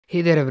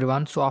Hey there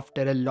everyone, so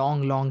after a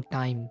long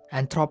time,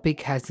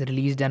 Anthropic has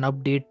released an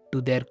update to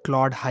their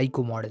Claude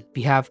Haiku model.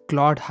 We have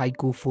Claude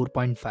Haiku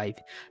 4.5.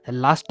 The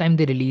last time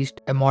they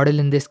released a model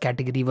in this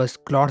category was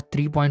Claude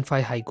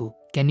 3.5 Haiku.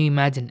 Can you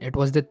imagine? It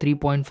was the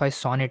 3.5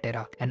 Sonnet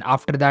era, and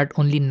after that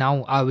only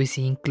now are we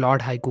seeing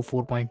Claude Haiku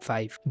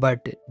 4.5.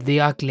 But they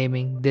are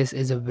claiming this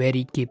is a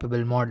very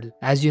capable model.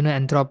 As you know,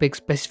 Anthropic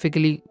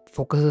specifically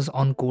focuses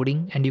on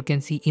coding, and you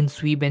can see in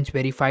Swebench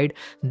verified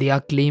they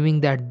are claiming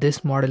that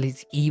this model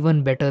is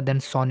even better than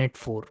Sonnet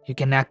 4. You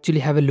can actually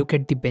have a look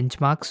at the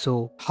benchmark.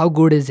 So how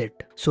good is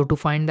it? So to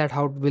find that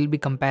out, we'll be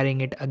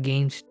comparing it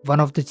against one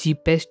of the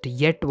cheapest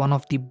yet one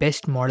of the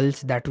best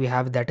models that we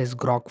have, that is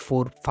Grok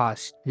 4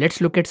 Fast. Let's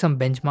look at some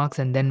benchmarks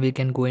and then we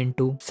can go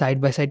into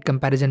side by side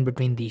comparison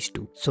between these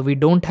two. So we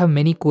don't have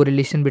many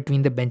correlation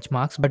between the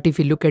benchmarks, but if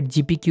you look at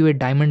GPQA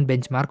Diamond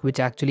benchmark, which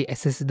actually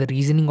assesses the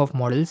reasoning of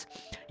models,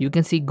 you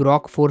can see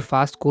Grok 4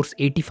 Fast scores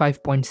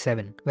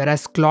 85.7,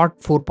 whereas Claude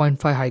 4.5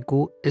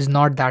 Haiku is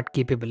not that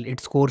capable. It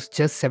scores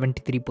just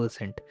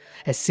 73%,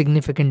 a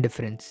significant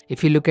difference.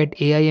 If you look at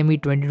AIME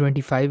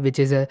 2025, which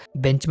is a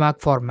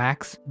benchmark for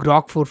Macs,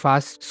 Grok 4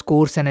 Fast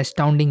scores an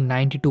astounding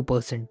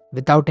 92%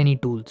 without any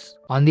tools.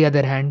 On the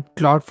other hand,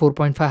 Claude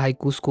 4.5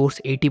 Haiku scores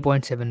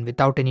 80.7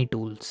 without any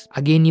tools.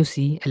 Again, you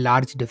see a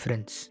large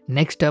difference.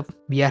 Next up,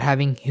 we are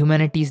having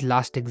Humanities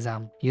Last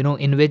Exam,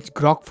 in which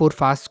Grok 4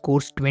 Fast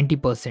scores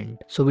 20%.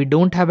 So we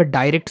don't have a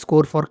direct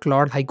score for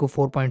Claude Haiku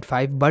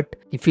 4.5, but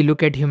if you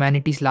look at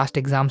Humanities Last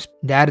Exams,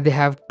 there they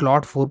have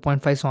Claude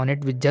 4.5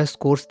 Sonnet which just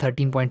scores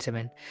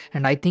 13.7.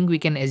 And I think we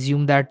can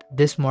assume that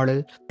this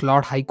model,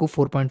 Claude Haiku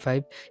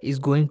 4.5, is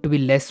going to be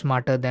less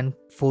smarter than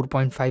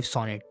 4.5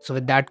 Sonnet. So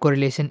with that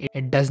correlation,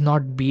 it does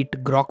not beat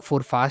Grok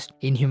 4 Fast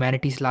in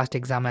Humanities Last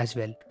Exam as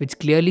well, which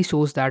clearly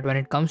shows that when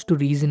it comes to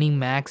reasoning,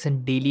 max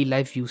and daily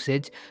life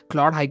usage,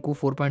 Claude Haiku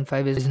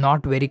 4.5 is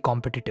not very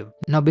competitive.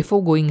 Now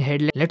before going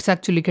ahead, let's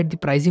actually look at the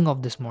pricing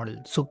of this model.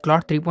 So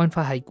Claude 3.5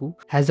 Haiku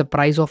has a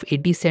price of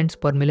 80 cents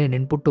per million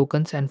input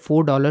tokens and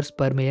 $4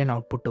 per million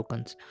output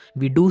tokens.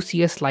 We do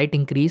see a slight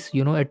increase,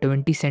 a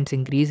 20 cents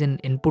increase in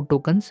input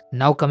tokens,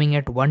 now coming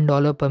at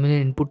 $1 per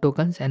million input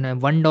tokens, and a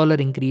 $1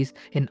 increase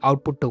in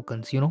output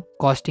tokens,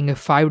 costing a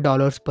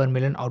 $5 per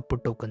million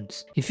output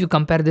tokens. If you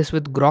compare this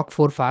with Grok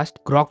 4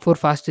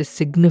 Fast is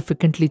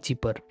significantly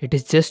cheaper. It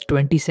is just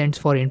 20 cents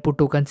for input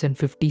tokens and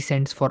 50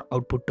 cents for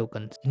output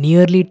tokens.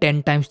 Nearly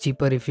 10 times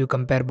cheaper if you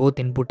compare both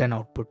input and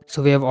output.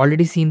 So we have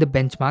already seen the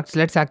benchmarks.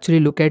 Let's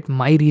actually look at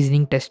my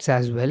reasoning tests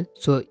as well.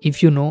 So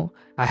if you know,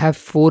 I have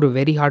 4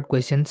 very hard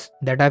questions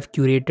that I've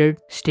curated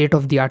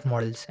state-of-the-art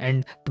models,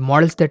 and the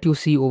models that you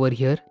see over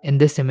here in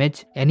this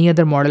image, any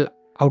other model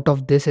out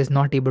of this is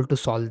not able to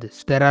solve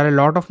this. There are a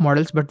lot of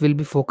models, but we'll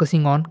be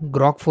focusing on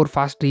Grok 4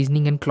 Fast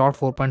Reasoning and Claude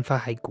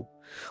 4.5 Haiku.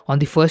 On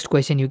the first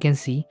question, you can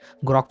see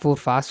Grok 4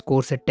 Fast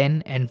scores a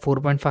 10 and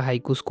 4.5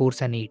 Haiku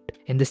scores an 8.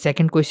 In the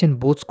second question,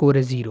 both score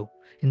a 0.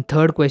 In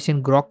third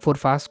question, Grok 4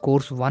 Fast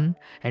scores 1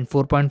 and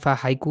 4.5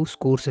 Haiku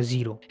scores a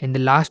 0. In the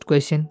last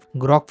question,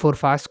 Grok 4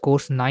 Fast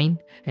scores 9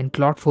 and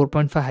Claude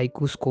 4.5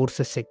 Haiku scores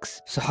a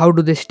 6. So how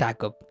do they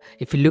stack up?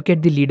 If you look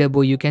at the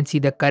leaderboard, you can see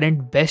the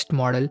current best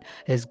model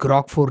is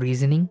Grok 4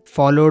 Reasoning,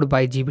 followed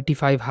by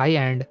GPT-5 High,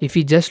 and if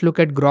you just look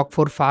at Grok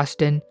 4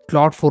 Fast and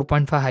Claude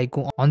 4.5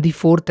 Haiku, on the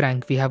 4th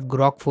rank we have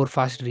Grok 4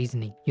 Fast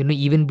Reasoning,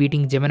 even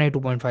beating Gemini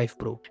 2.5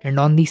 Pro. And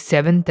on the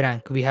 7th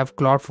rank we have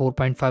Claude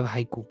 4.5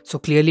 Haiku. So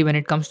clearly when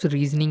it comes to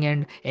reasoning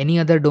and any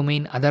other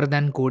domain other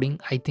than coding,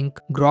 I think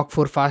Grok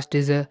 4 Fast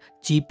is a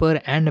cheaper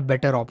and a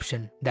better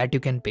option that you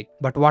can pick.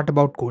 But what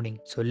about coding?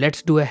 So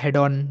let's do a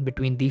head-on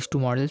between these two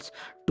models.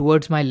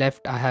 Towards my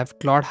left I have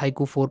Claude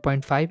Haiku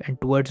 4.5 and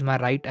towards my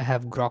right I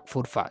have Grok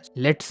 4 Fast.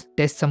 Let's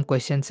test some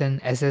questions and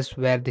assess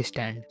where they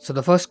stand. So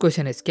the first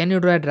question is, can you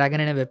draw a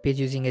dragon in a web page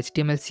using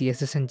HTML,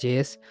 CSS and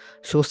JS?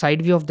 Show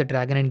side view of the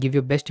dragon and give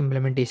your best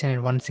implementation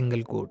in one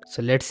single code.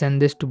 So let's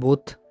send this to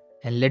both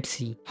and let's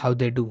see how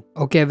they do.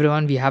 Okay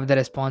everyone, we have the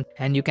response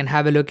and you can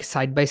have a look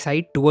side by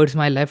side. Towards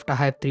my left I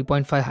have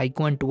 3.5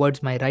 Haiku and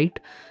towards my right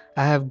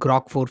I have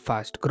Grok 4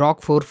 Fast.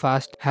 Grok 4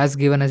 Fast has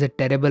given us a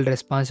terrible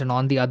response, and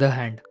on the other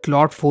hand,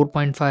 Claude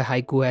 4.5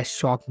 Haiku has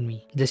shocked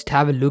me. Just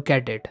have a look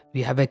at it.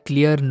 We have a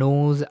clear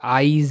nose,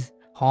 eyes,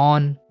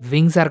 horn,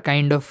 wings are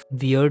kind of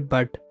weird,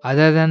 but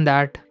other than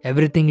that,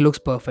 everything looks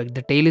perfect.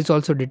 The tail is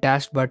also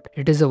detached, but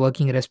it is a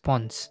working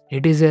response.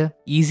 It is a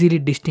easily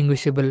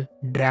distinguishable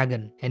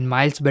dragon and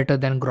miles better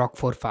than Grok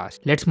 4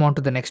 Fast. Let's move on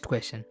to the next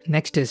question.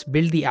 Next is,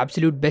 build the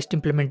absolute best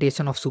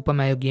implementation of Super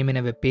Mario game in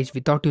a web page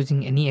without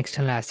using any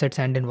external assets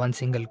and in one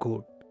single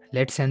code.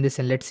 Let's send this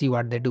and let's see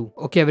what they do.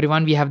 Okay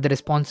everyone, we have the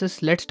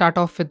responses. Let's start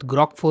off with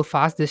Grok 4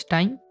 Fast this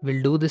time.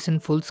 We'll do this in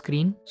full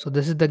screen. So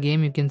this is the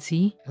game, you can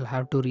see. I'll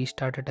have to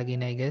restart it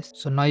again, I guess.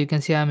 So now you can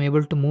see I'm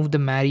able to move the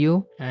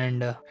Mario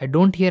and I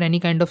don't hear any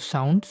kind of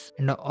sounds.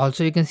 And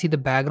also you can see the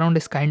background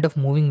is kind of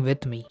moving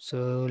with me.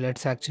 So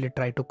let's actually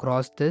try to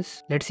cross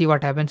this. Let's see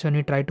what happens when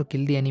we try to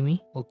kill the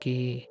enemy.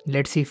 Okay,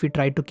 let's see if we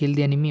try to kill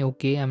the enemy.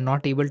 Okay, I'm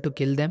not able to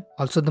kill them.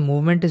 Also the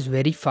movement is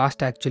very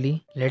fast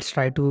actually. Let's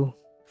try to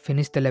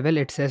finish the level,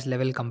 it says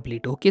level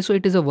complete. Okay, so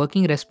it is a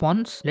working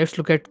response. Let's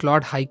look at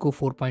Claude Haiku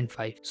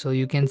 4.5. So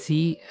you can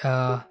see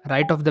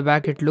right off the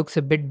back it looks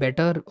a bit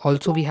better.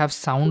 Also we have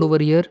sound over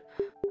here.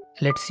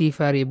 Let's see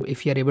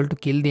if you are able to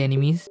kill the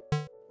enemies.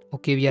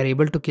 Okay, we are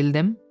able to kill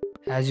them,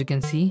 as you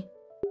can see.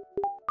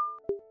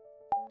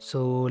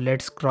 So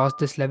let's cross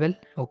this level.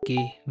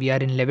 Okay, we are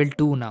in level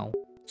 2 now.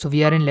 So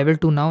we are in level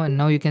 2 now, and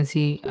now you can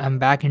see I'm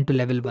back into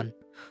level 1.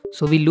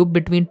 So we loop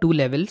between two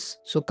levels.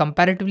 So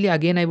comparatively,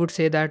 again, I would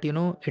say that,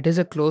 it is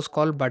a close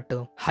call, but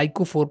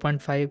Haiku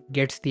 4.5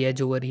 gets the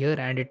edge over here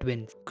and it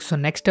wins. So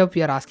next up,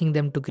 we are asking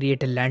them to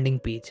create a landing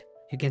page.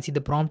 You can see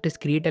the prompt is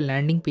create a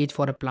landing page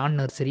for a plant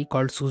nursery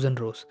called Susan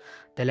Rose.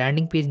 The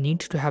landing page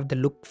needs to have the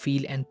look,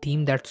 feel and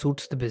theme that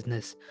suits the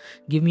business.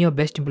 Give me your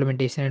best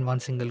implementation in one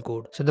single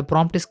code. So the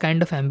prompt is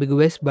kind of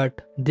ambiguous,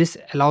 but this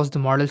allows the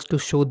models to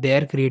show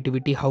their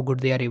creativity, how good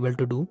they are able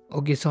to do.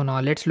 Okay, so now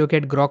let's look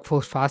at Grok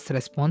 4 fast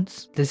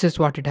response. This is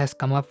what it has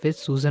come up with,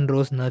 Susan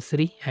Rose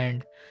Nursery,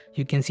 and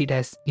you can see it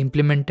has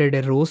implemented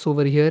a rose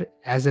over here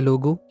as a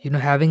logo.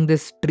 Having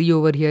this tree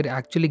over here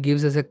actually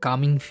gives us a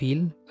calming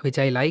feel, which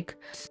I like.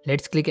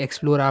 Let's click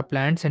explore our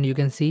plants and you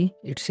can see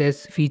it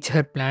says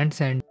feature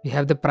plants and we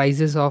have the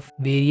prices of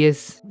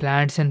various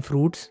plants and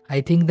fruits.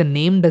 I think the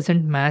name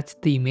doesn't match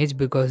the image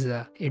because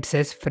it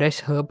says fresh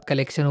herb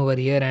collection over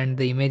here and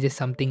the image is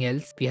something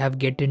else. We have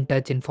get in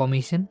touch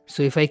information.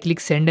 So if I click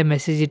send a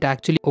message, it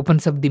actually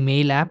opens up the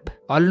mail app.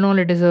 All in all,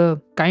 it is a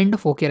kind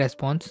of okay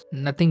response.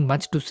 Nothing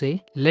much to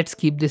say. Let's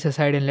keep this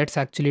aside and let's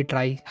actually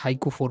try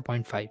Haiku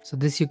 4.5. So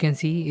this you can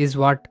see is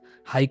what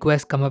Haiku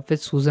has come up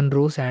with, Susan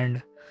Rose,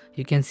 and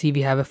you can see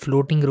we have a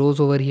floating rose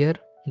over here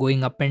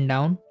going up and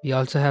down. We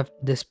also have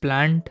this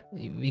plant.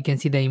 We can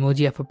see the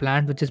emoji of a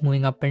plant which is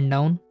moving up and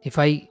down. If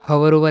I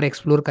hover over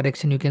explore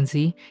collection, you can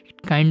see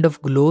it kind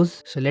of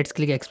glows. So let's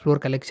click explore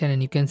collection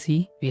and you can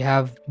see we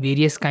have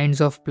various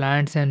kinds of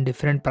plants and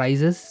different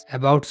prices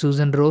about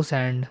Susan Rose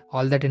and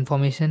all that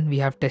information. We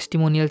have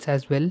testimonials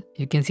as well.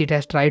 You can see it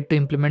has tried to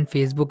implement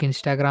Facebook,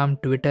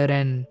 Instagram, Twitter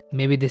and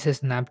maybe this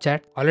is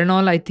Snapchat. All in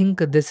all, I think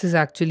this is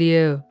actually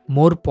a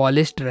more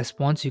polished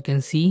response. You can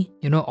see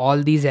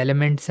all these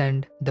elements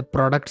and the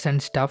products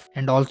and stuff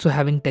and also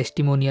having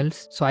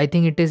testimonials. So I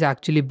think it is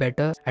actually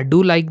better. I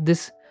do like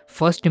this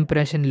first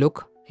impression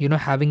look,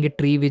 having a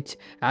tree which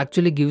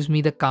actually gives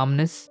me the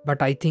calmness,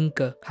 but I think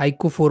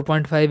Haiku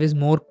 4.5 is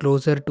more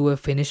closer to a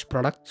finished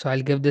product, so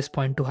I'll give this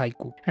point to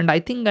Haiku. And I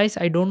think guys,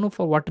 I don't know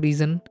for what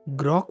reason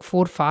Grok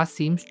 4 fast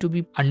seems to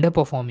be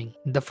underperforming.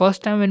 The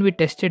first time when we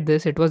tested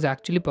this, it was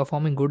actually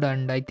performing good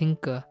and I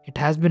think it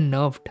has been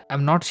nerfed.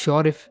 I'm not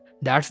sure if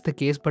that's the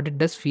case, but it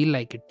does feel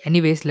like it.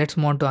 Anyways, let's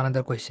move on to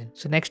another question.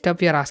 So next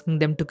up, we are asking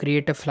them to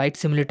create a flight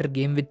simulator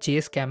game with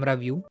chase camera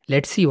view.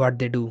 Let's see what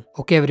they do.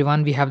 Okay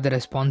everyone, we have the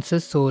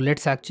responses. So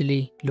let's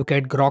actually look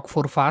at Grok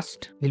 4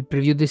 fast. We'll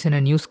preview this in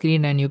a new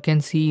screen and you can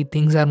see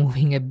things are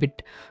moving a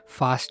bit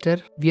faster.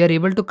 We are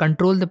able to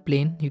control the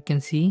plane, you can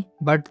see,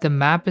 but the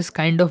map is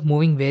kind of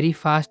moving very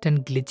fast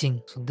and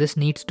glitching. So this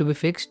needs to be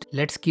fixed.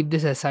 Let's keep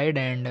this aside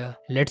and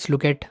let's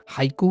look at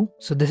Haiku.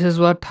 So this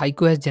is what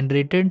Haiku has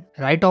generated.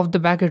 Right off the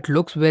back, it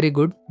looks very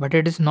good, but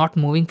it is not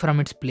moving from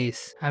its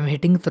place. I'm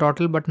hitting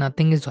throttle, but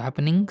nothing is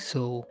happening.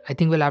 So I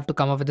think we'll have to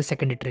come up with a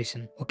second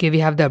iteration. Okay, we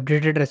have the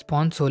updated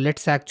response. So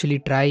let's actually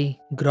try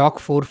Grok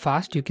 4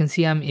 fast. You can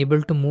see I'm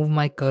able to move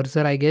my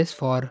cursor, I guess,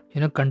 for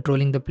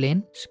controlling the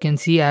plane. So you can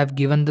see I have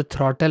given the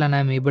throttle and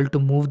I'm able to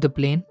move the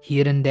plane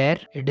here and there.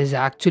 It is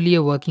actually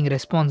a working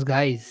response,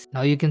 guys.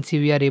 Now you can see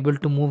we are able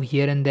to move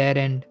here and there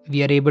and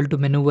we are able to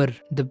maneuver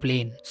the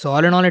plane. So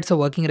all in all, it's a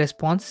working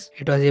response.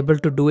 It was able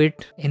to do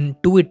it in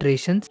 2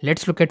 iterations.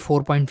 Let's look at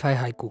 4.5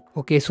 Haiku.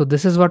 Okay, so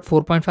this is what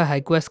 4.5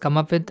 Haiku has come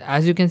up with.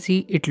 As you can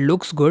see, it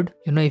looks good.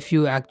 If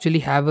you actually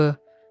have a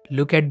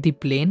look at the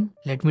plane,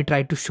 let me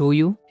try to show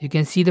you. You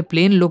can see the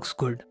plane looks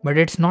good, but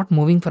it's not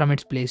moving from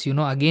its place.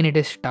 Again it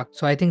is stuck.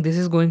 So I think this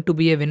is going to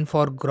be a win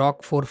for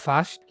Grok 4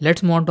 fast.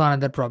 Let's move on to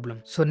another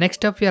problem. So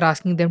next up, we are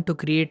asking them to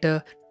create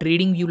a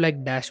trading view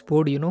like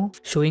dashboard,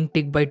 showing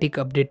tick by tick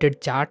updated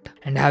chart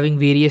and having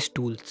various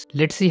tools.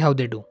 Let's see how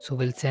they do. So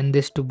we'll send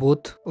this to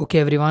both. Okay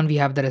everyone, we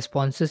have the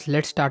responses.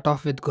 Let's start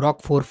off with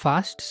Grok 4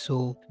 fast.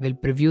 So we'll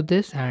preview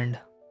this and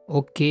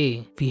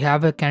okay, we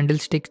have a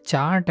candlestick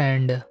chart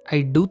and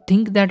I do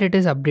think that it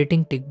is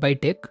updating tick by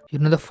tick.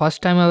 The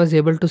first time I was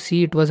able to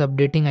see it was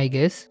updating, I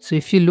guess. So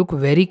if you look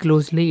very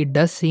closely, it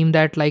does seem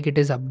that like it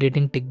is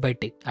updating tick by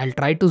tick. I'll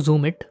try to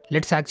zoom it.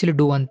 Let's actually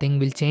do one thing.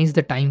 We'll change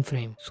the time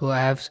frame. So I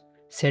have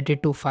set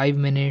it to 5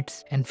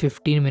 minutes and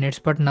 15 minutes,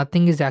 but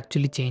nothing is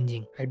actually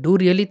changing. I do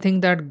really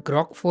think that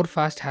Grok 4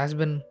 fast has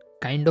been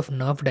kind of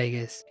nerfed, I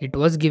guess. It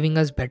was giving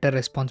us better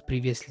response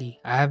previously.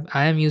 I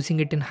am using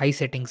it in high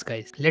settings,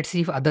 guys. Let's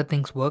see if other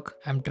things work.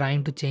 I'm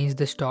trying to change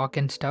the stock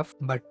and stuff,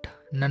 but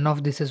none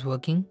of this is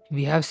working.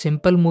 We have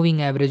simple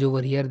moving average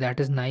over here, that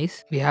is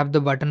nice. We have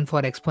the button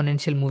for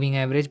exponential moving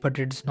average, but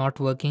it's not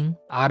working.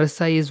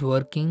 RSI is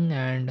working,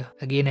 and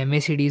again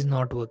MACD is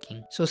not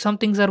working. So some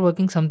things are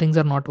working, some things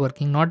are not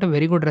working. Not a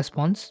very good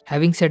response.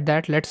 Having said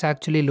that, let's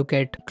actually look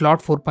at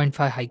Claude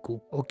 4.5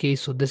 Haiku. Okay,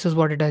 so this is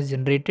what it has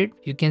generated.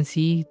 You can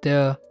see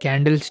the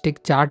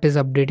candlestick chart is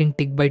updating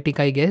tick by tick,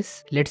 I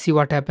guess. Let's see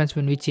what happens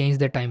when we change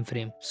the time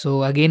frame.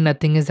 So again,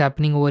 nothing is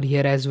happening over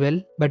here as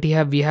well, but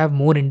we have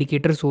more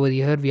indicators over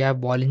here. We have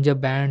Bollinger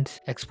Bands,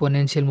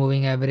 exponential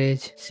moving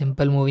average,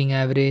 simple moving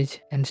average,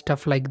 and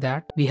stuff like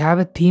that. We have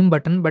a theme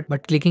button, but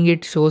clicking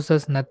it shows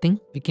us nothing.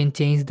 We can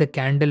change the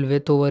candle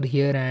width over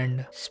here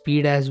and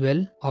speed as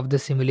well of the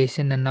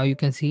simulation, and now you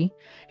can see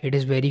it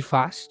is very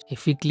fast.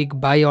 If we click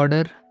buy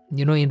order,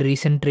 in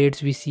recent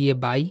trades we see a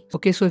buy.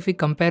 Okay, so if we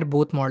compare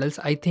both models,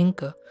 I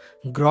think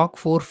Grok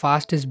 4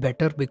 fast is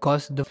better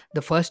because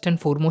the first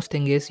and foremost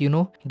thing is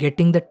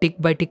getting the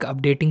tick by tick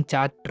updating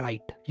chart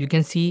right. You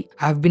can see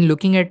I've been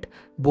looking at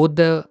both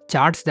the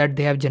charts that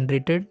they have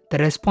generated. The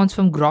response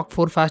from Grok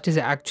 4 fast is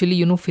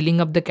actually filling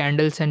up the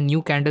candles, and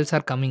new candles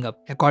are coming up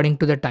according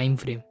to the time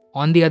frame.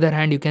 On the other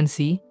hand, you can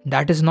see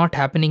that is not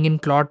happening in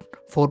Claude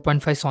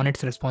 4.5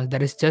 Sonnet's response.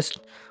 There is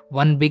just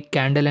one big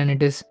candle and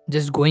it is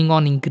just going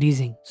on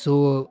increasing.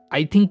 So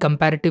I think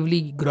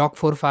comparatively Grok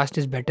 4 fast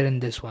is better in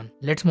this one.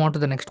 Let's move on to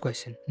the next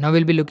question. Now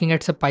we'll be looking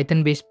at some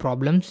Python based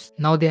problems.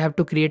 Now they have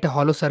to create a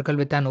hollow circle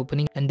with an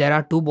opening, and there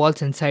are two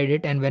balls inside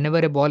it, and whenever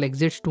a ball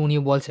exits, two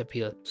new balls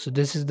appear. So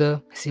this is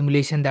the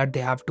simulation that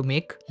they have to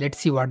make. Let's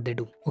see what they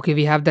do. Okay,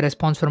 we have the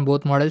response from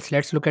both models.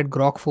 Let's look at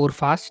Grok 4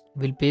 fast.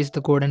 We'll paste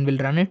the code and we'll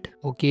run it.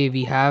 Okay,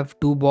 we have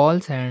two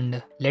balls,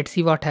 and let's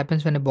see what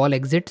happens when a ball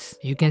exits.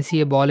 You can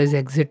see a ball is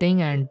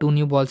exiting and two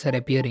new balls are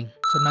appearing.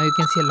 So now you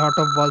can see a lot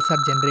of balls are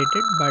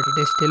generated, but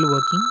it is still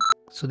working.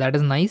 So that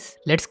is nice.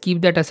 Let's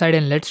keep that aside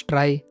and let's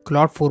try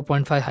Claude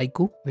 4.5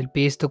 Haiku. We'll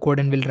paste the code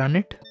and we'll run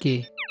it.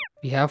 Okay,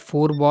 we have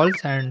four balls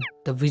and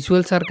the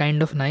visuals are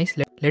kind of nice.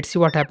 Let's see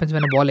what happens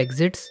when a ball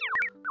exits.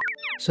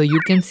 So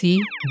you can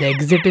see the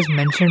exit is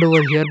mentioned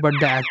over here, but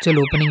the actual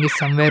opening is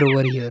somewhere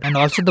over here. And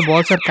also the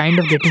balls are kind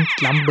of getting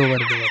clumped over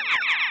there,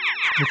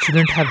 which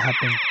shouldn't have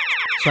happened.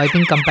 So I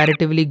think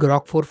comparatively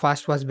Grok 4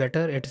 fast was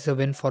better. It is a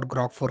win for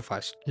Grok 4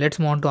 fast. Let's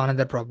move on to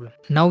another problem.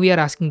 Now we are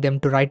asking them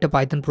to write a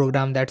Python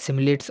program that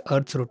simulates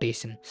Earth's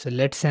rotation. So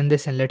let's send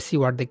this and let's see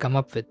what they come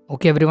up with.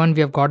 Okay everyone,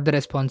 we have got the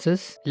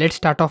responses. Let's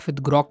start off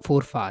with Grok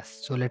 4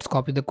 fast. So let's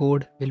copy the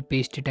code, we'll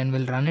paste it and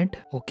we'll run it.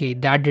 Okay,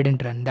 that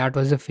didn't run. That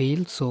was a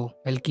fail. So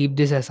we'll keep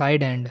this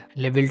aside and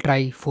we'll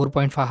try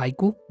 4.5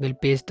 Haiku. We'll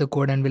paste the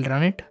code and we'll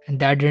run it. And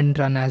that didn't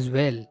run as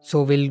well.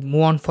 So we'll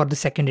move on for the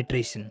second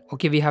iteration.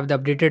 Okay, we have the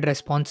updated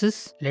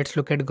responses. Let's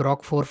look at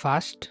Grok 4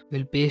 fast.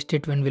 We'll paste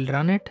it when we'll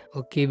run it.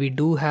 Okay, we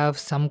do have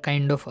some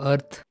kind of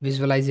Earth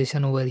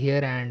visualization over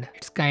here and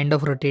it's kind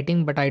of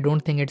rotating, but I don't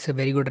think it's a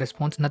very good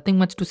response. Nothing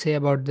much to say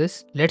about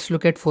this. Let's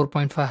look at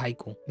 4.5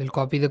 Haiku. We'll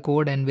copy the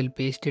code and we'll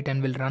paste it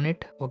and we'll run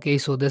it. Okay,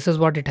 so this is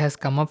what it has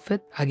come up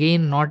with.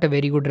 Again, not a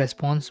very good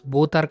response.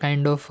 Both are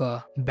kind of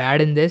bad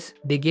in this.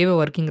 They gave a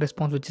working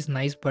response which is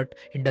nice, but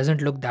it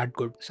doesn't look that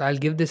good. So I'll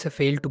give this a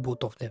fail to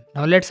both of them.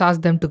 Now let's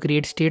ask them to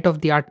create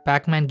state-of-the-art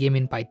Pacman game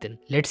in Python.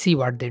 Let's see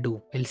what they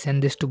do. We'll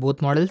send this to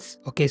both models.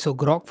 Okay, so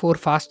Grok 4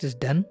 fast is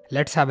done.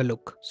 Let's have a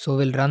look. So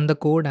we'll run the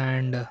code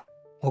and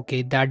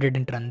okay, that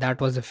didn't run. That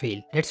was a fail.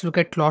 Let's look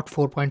at Claude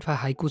 4.5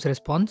 Haiku's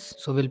response.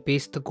 So we'll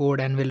paste the code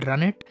and we'll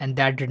run it, and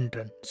that didn't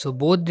run. So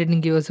both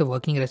didn't give us a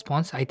working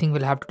response. I think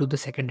we'll have to do the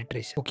second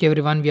iteration. Okay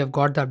everyone, we have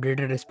got the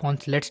updated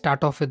response. Let's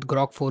start off with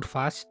Grok 4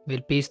 fast.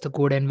 We'll paste the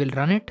code and we'll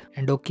run it.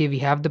 And okay, we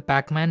have the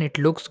Pacman. It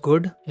looks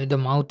good. The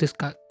mouth is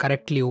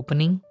correctly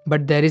opening,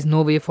 but there is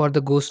no way for the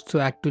ghost to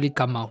actually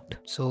come out.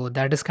 So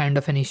that is kind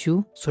of an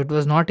issue. So it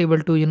was not able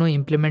to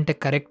implement a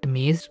correct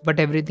maze, but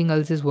everything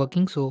else is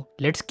working. So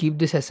let's keep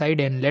this aside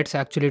and let's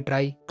actually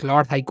try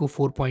Claude Haiku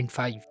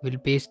 4.5. We'll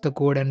paste the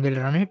code and we'll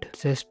run it. It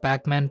says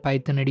Pacman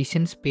Python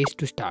edition space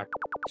to start.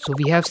 So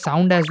we have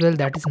sound as well.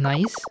 That is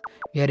nice.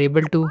 We are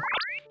able to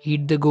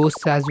eat the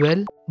ghosts as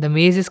well. The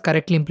maze is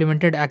correctly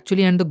implemented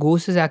actually, and the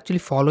ghost is actually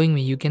following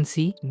me. You can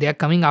see they are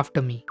coming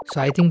after me.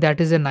 So I think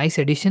that is a nice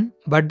addition,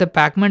 but the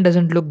Pacman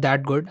doesn't look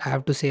that good. I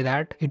have to say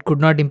that it could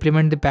not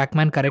implement the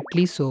Pacman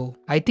correctly. So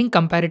I think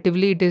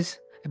comparatively it is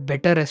a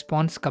better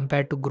response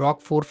compared to Grok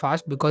 4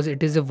 fast because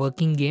it is a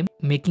working game.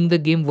 Making the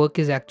game work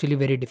is actually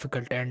very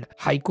difficult, and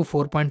Haiku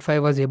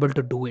 4.5 was able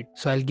to do it.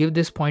 So I'll give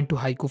this point to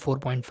Haiku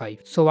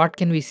 4.5. So what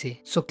can we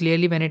say? So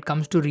clearly when it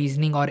comes to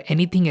reasoning or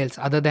anything else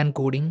other than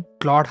coding,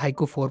 Claude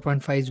Haiku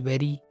 4.5 is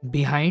very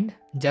behind,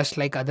 just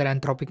like other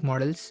Anthropic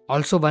models.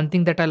 Also, one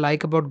thing that I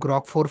like about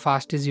Grok 4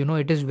 fast is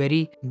it is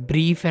very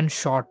brief and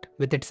short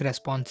with its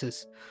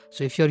responses.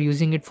 So if you're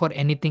using it for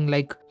anything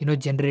like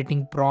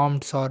generating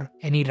prompts or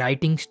any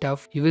writing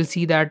stuff, you will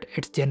see that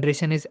its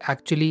generation is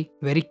actually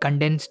very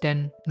condensed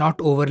and not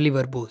overly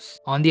verbose.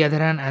 On the other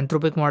hand,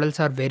 Anthropic models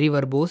are very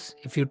verbose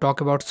if you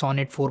talk about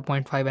Sonnet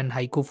 4.5 and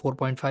Haiku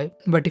 4.5.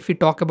 But if you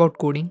talk about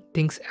coding,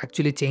 things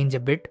actually change a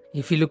bit.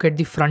 If you look at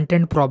the front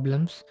end problem,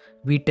 problems.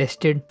 We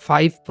tested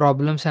 5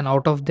 problems, and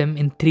out of them,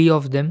 in 3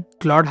 of them,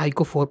 Claude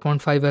Haiku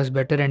 4.5 was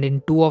better, and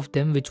in 2 of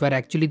them, which were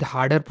actually the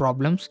harder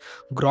problems,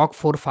 Grok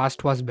 4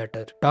 Fast was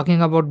better.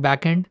 Talking about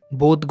backend,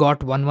 both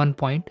got 1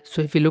 point.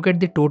 So if you look at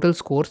the total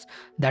scores,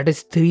 that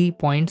is 3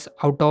 points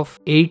out of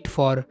 8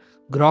 for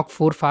Grok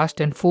 4 Fast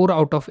and 4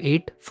 out of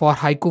 8 for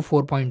Haiku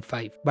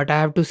 4.5. But I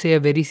have to say a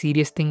very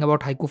serious thing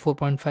about Haiku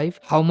 4.5.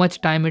 How much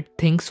time it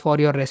thinks for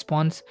your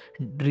response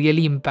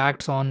really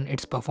impacts on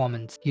its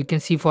performance. You can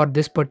see for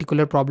this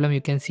particular problem,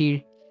 you can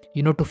see,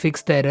 to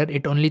fix the error,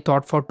 it only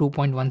thought for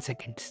 2.1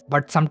 seconds.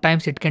 But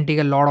sometimes it can take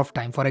a lot of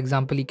time. For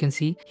example, you can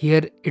see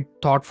here it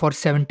thought for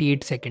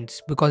 78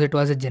 seconds because it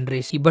was a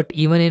generation. But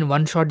even in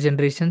one-shot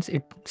generations,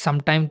 it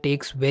sometimes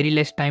takes very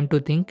less time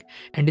to think,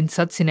 and in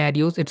such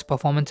scenarios, its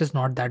performance is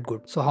not that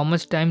good. So how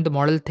much time the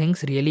model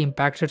thinks really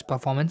impacts its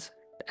performance,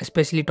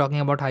 especially talking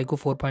about Haiku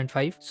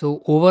 4.5.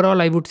 So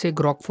overall, I would say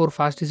Grok 4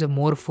 Fast is a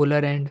more fuller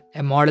and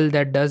a model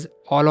that does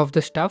all of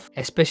the stuff,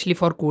 especially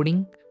for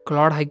coding.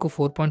 Claude Haiku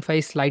 4.5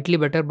 is slightly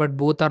better, but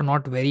both are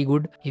not very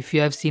good. If you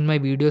have seen my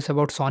videos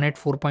about Sonnet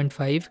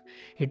 4.5,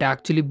 it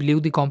actually blew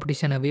the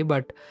competition away,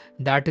 but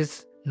that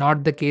is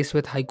not the case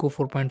with Haiku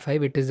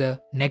 4.5. It is a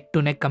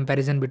neck-to-neck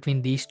comparison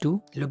between these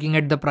two. Looking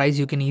at the price,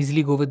 you can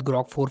easily go with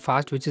Grok 4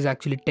 Fast, which is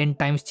actually 10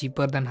 times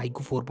cheaper than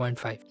Haiku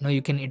 4.5. Now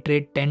you can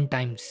iterate 10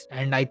 times,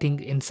 and I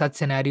think in such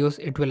scenarios,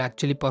 it will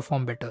actually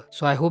perform better.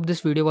 So I hope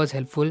this video was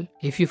helpful.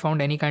 If you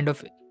found any kind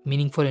of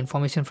meaningful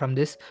information from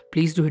this,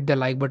 please do hit the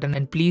like button,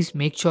 and please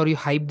make sure you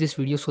hype this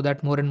video so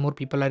that more and more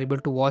people are able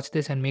to watch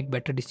this and make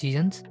better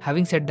decisions.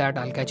 Having said that,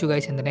 I'll catch you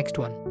guys in the next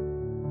one.